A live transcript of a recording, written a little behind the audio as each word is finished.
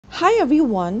Hi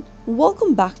everyone,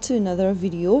 welcome back to another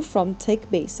video from Tech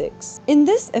Basics. In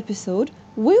this episode,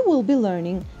 we will be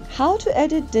learning how to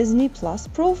edit Disney Plus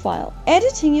profile.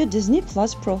 Editing your Disney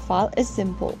Plus profile is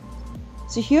simple.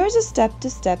 So here's a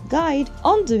step-to-step guide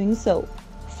on doing so.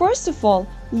 First of all,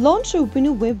 launch open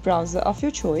a web browser of your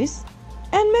choice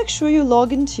and make sure you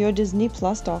log into your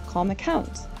disneyplus.com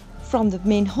account. From the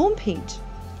main homepage,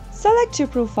 select your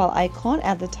profile icon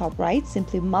at the top right,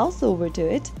 simply mouse over to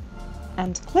it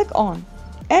and click on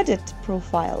Edit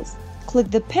Profiles.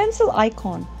 Click the pencil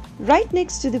icon right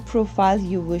next to the profile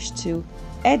you wish to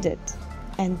edit,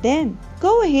 and then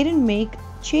go ahead and make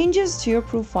changes to your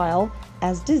profile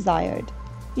as desired.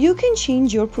 You can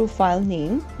change your profile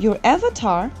name, your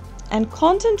avatar, and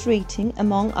content rating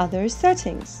among other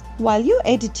settings. While you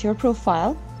edit your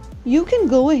profile, you can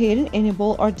go ahead and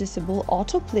enable or disable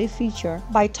autoplay feature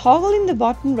by toggling the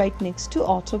button right next to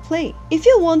autoplay. If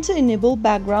you want to enable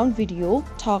background video,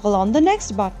 toggle on the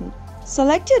next button.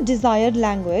 Select your desired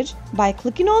language by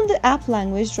clicking on the app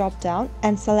language drop-down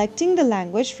and selecting the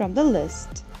language from the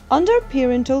list. Under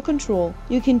parental control,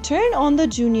 you can turn on the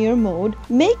junior mode,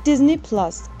 make Disney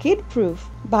Plus kid-proof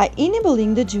by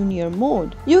enabling the junior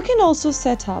mode. You can also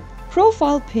set up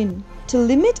profile pin to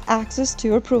limit access to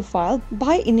your profile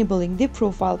by enabling the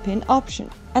profile pin option.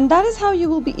 And that is how you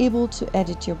will be able to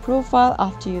edit your profile.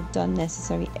 After you've done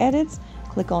necessary edits,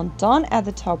 click on Done at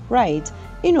the top right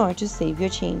in order to save your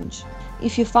change.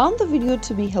 If you found the video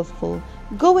to be helpful,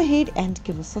 go ahead and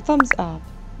give us a thumbs up.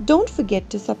 Don't forget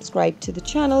to subscribe to the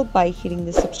channel by hitting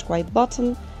the subscribe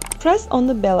button. Press on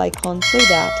the bell icon so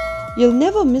that you'll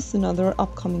never miss another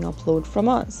upcoming upload from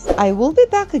us. I will be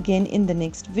back again in the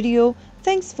next video.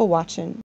 Thanks for watching.